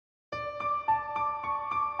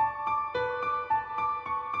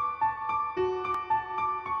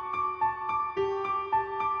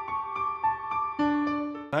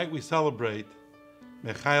Tonight we celebrate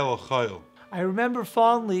Mechael Choil. I remember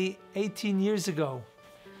fondly 18 years ago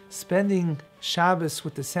spending Shabbos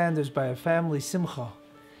with the Sanders by a family simcha.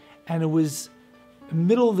 And it was the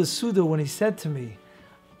middle of the Suda when he said to me,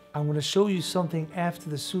 I'm going to show you something after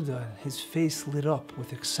the Suda. His face lit up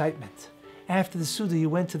with excitement. After the Suda, he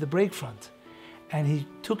went to the break front and he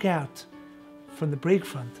took out from the break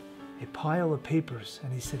front a pile of papers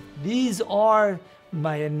and he said, these are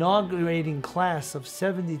my inaugurating class of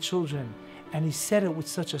 70 children. And he said it with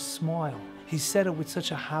such a smile. He said it with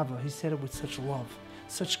such a hava. He said it with such love,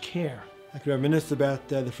 such care. I could reminisce about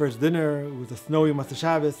the first dinner. It was a snowy Motzei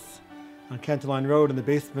Shabbos on Canteline Road in the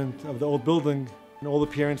basement of the old building. And all the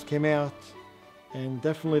parents came out. And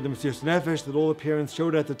definitely the Mesiras Nefesh that all the parents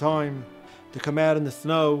showed at the time to come out in the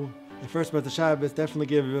snow. The first Motzei Shabbos definitely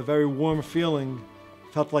gave a very warm feeling.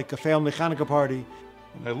 Felt like a family Hanukkah party.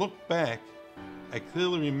 When I look back, I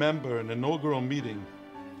clearly remember an inaugural meeting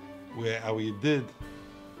where our Yedid,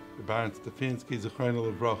 the Baron Stefanski,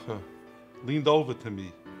 Zechrono Livrocha, leaned over to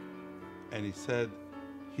me and he said,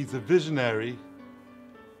 he's a visionary,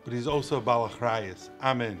 but he's also a balachrayas.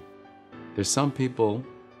 Amen. There's some people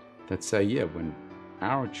that say, yeah, when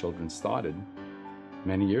our children started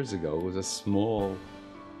many years ago, it was a small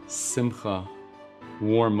simcha,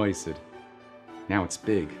 warm moisid. Now it's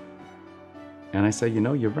big. And I say, you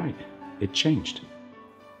know, you're right. It changed.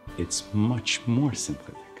 It's much more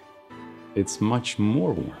sympathetic. It's much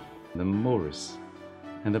more warm. The moras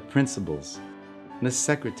and the principals and the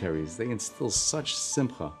secretaries, they instill such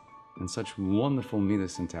simcha and such wonderful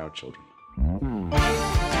midas into our children.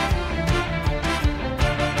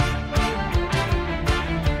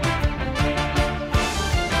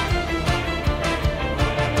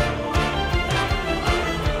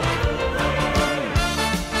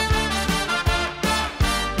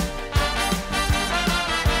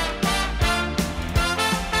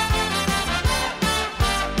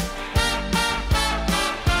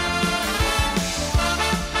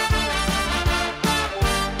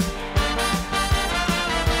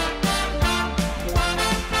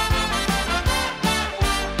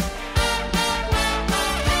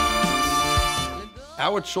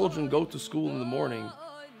 Our children go to school in the morning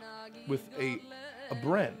with a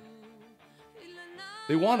brand.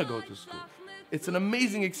 They want to go to school. It's an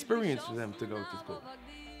amazing experience for them to go to school.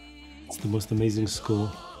 It's the most amazing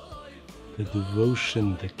school. The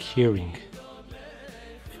devotion, the caring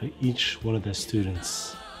for each one of their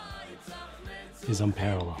students is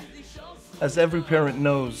unparalleled. As every parent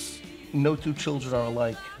knows, no two children are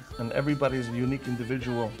alike, and everybody is a unique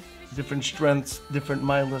individual. Different strengths, different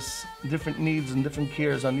milas, different needs and different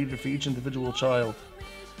cares are needed for each individual child.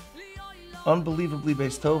 Unbelievably,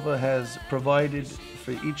 Bais Tova has provided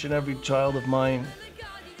for each and every child of mine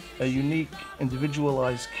a unique,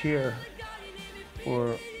 individualized care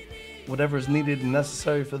for whatever is needed and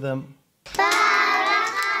necessary for them.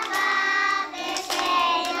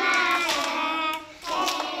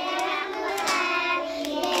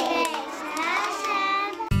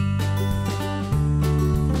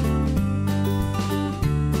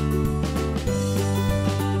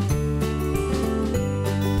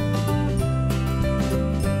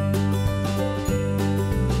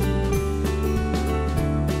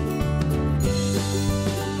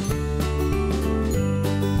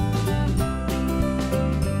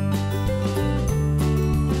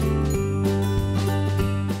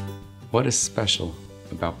 What is special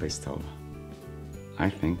about Bais Tova? I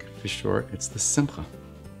think, for sure, it's the simcha.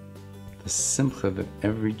 The simcha that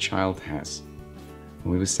every child has.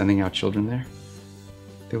 When we were sending our children there,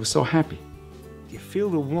 they were so happy. You feel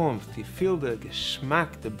the warmth, you feel the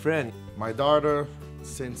geschmack, the brand. My daughter,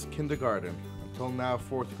 since kindergarten until now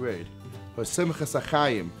 4th grade, her simchas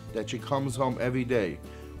achayim, that she comes home every day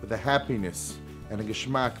with a happiness and a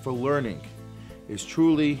geschmack for learning, is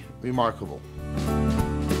truly remarkable.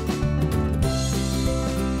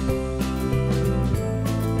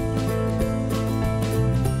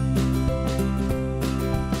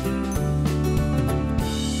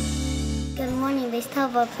 Bais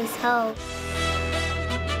Tova, please help.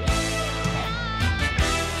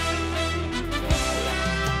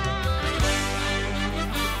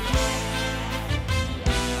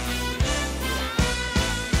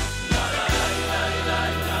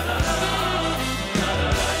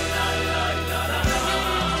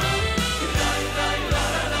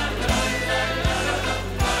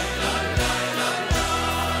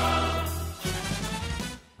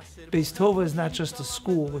 Bais Tova is not just a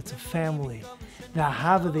school, it's a family. The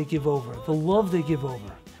ahava they give over, the love they give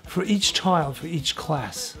over, for each child, for each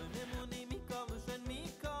class.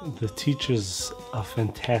 The teachers are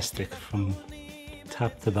fantastic from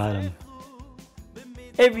top to bottom.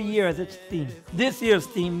 every year has its theme. This year's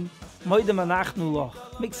theme, Moedem Anachnu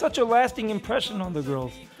Loch, makes such a lasting impression on the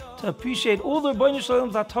girls to appreciate all the Bais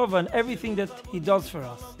Tova and everything that he does for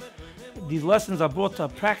us. These lessons are brought to a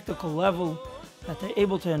practical level that they're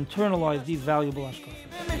able to internalize these valuable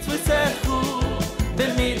ashkafas.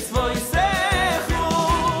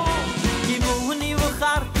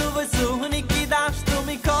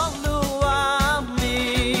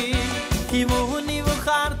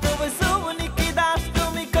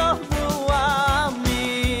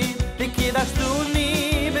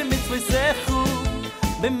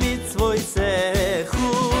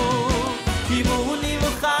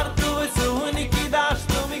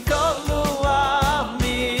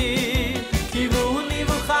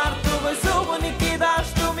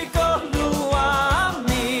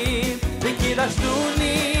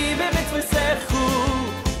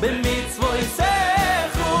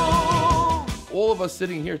 All of us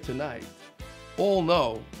sitting here tonight all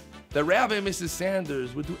know that Rabbi and Mrs.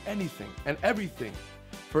 Sanders would do anything and everything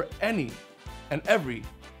for any and every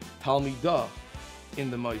Talmidah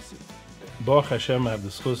in the Moisid. Baruch Hashem, I have the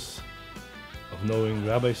schus of knowing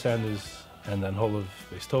Rabbi Sanders and then whole of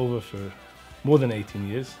Bais Tova for more than 18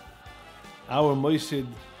 years. Our Moisid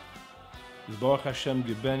is Baruch Hashem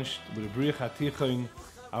gebenched with a Briach Hatichon,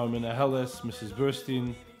 our Menaheles, Mrs.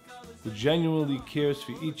 Burstein, who genuinely cares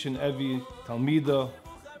for each and every Talmidah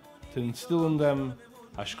to instill in them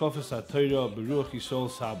Hashkafas HaTorah Beruach Yisrael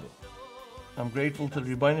Saba. I'm grateful to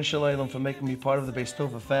the Rebbeinu Shalom for making me part of the Bais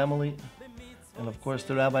Tova family, and of course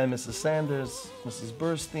to Rabbi and Mrs. Sanders, Mrs.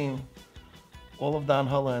 Burstein, all of the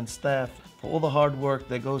Anhala and staff for all the hard work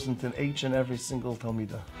that goes into each and every single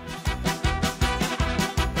Talmidah.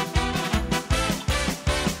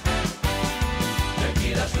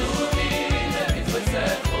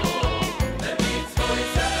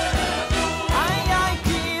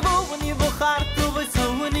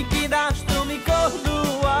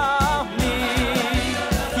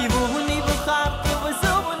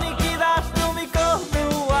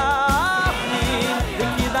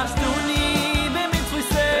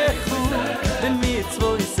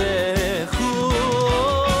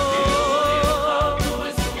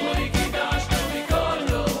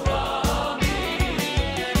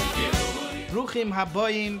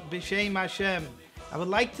 Haboyim b'shem Hashem. I would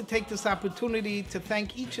like to take this opportunity to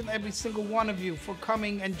thank each and every single one of you for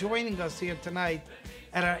coming and joining us here tonight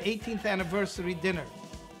at our 18th anniversary dinner.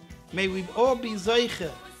 May we all be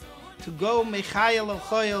zoiche to go mechayel al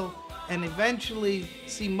choyel and eventually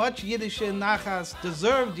see much Yiddish nachas,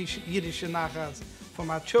 deserved Yiddish nachas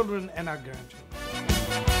from our children and our grandchildren.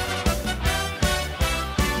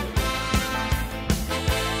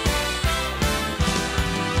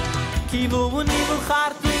 Kivuni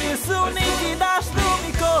v'chartu yisuni kidashtu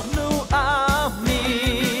mikohnu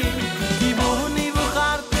amin. Kivuni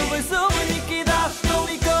v'chartu yisuni kidashtu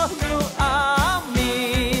mikohnu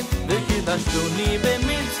amin. V'kidashtuni